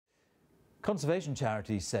Conservation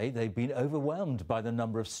charities say they've been overwhelmed by the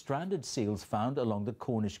number of stranded seals found along the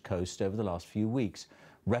Cornish coast over the last few weeks.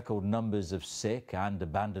 Record numbers of sick and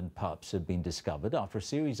abandoned pups have been discovered after a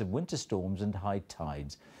series of winter storms and high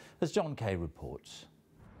tides, as John Kay reports.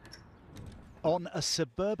 On a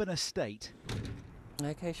suburban estate,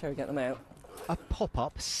 OK, shall we get them out? a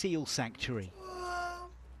pop-up seal sanctuary.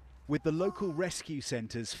 With the local rescue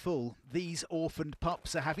centres full, these orphaned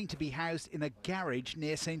pups are having to be housed in a garage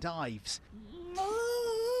near St Ives.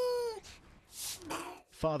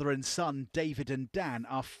 Father and son, David and Dan,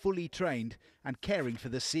 are fully trained and caring for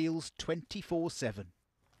the seals 24/7.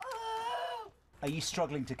 Are you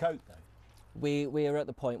struggling to cope though? We are at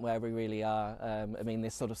the point where we really are. I mean,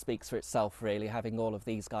 this sort of speaks for itself, really, having all of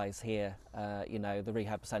these guys here. You know, the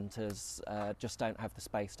rehab centres just don't have the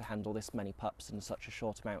space to handle this many pups in such a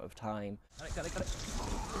short amount of time. Got it.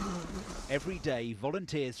 Every day,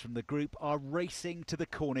 volunteers from the group are racing to the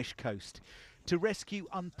Cornish coast to rescue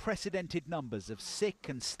unprecedented numbers of sick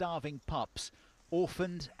and starving pups,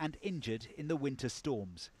 orphaned and injured in the winter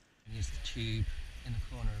storms. Use the tube in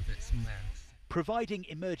the corner of it somewhere. Providing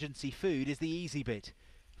emergency food is the easy bit.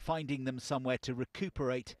 Finding them somewhere to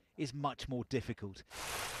recuperate is much more difficult.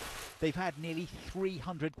 They've had nearly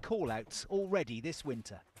 300 call-outs already this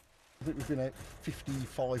winter. I think we've been out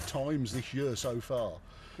 55 times this year so far.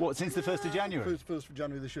 What, since the 1st of January? 1st of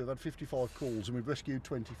January this year, we've had 55 calls and we've rescued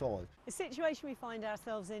 25. The situation we find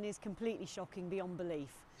ourselves in is completely shocking beyond belief.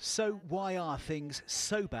 So why are things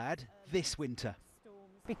so bad this winter?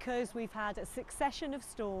 Because we've had a succession of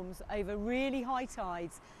storms over really high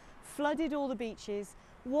tides, flooded all the beaches,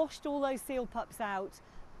 washed all those seal pups out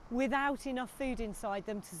without enough food inside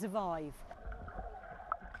them to survive.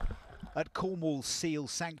 At Cornwall's Seal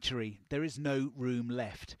Sanctuary, there is no room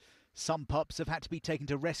left. Some pups have had to be taken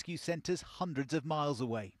to rescue centres hundreds of miles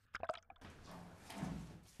away.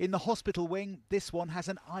 In the hospital wing, this one has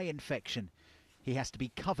an eye infection. He has to be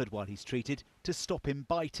covered while he's treated to stop him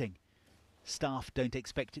biting. Staff don't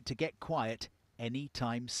expect it to get quiet any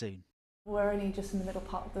time soon. We're only just in the middle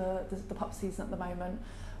part of the pup season at the moment,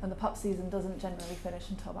 and the pup season doesn't generally finish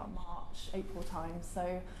until about March, April time.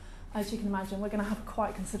 So as you can imagine, we're going to have quite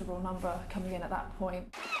a considerable number coming in at that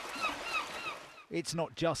point. It's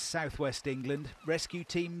not just southwest England. Rescue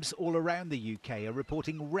teams all around the UK are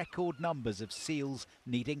reporting record numbers of seals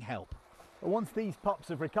needing help. Once these pups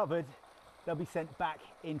have recovered, they'll be sent back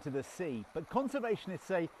into the sea. But conservationists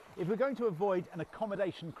say if we're going to avoid an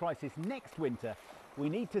accommodation crisis next winter, we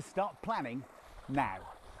need to start planning now.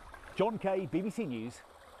 John Kay, BBC News,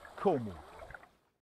 Cornwall.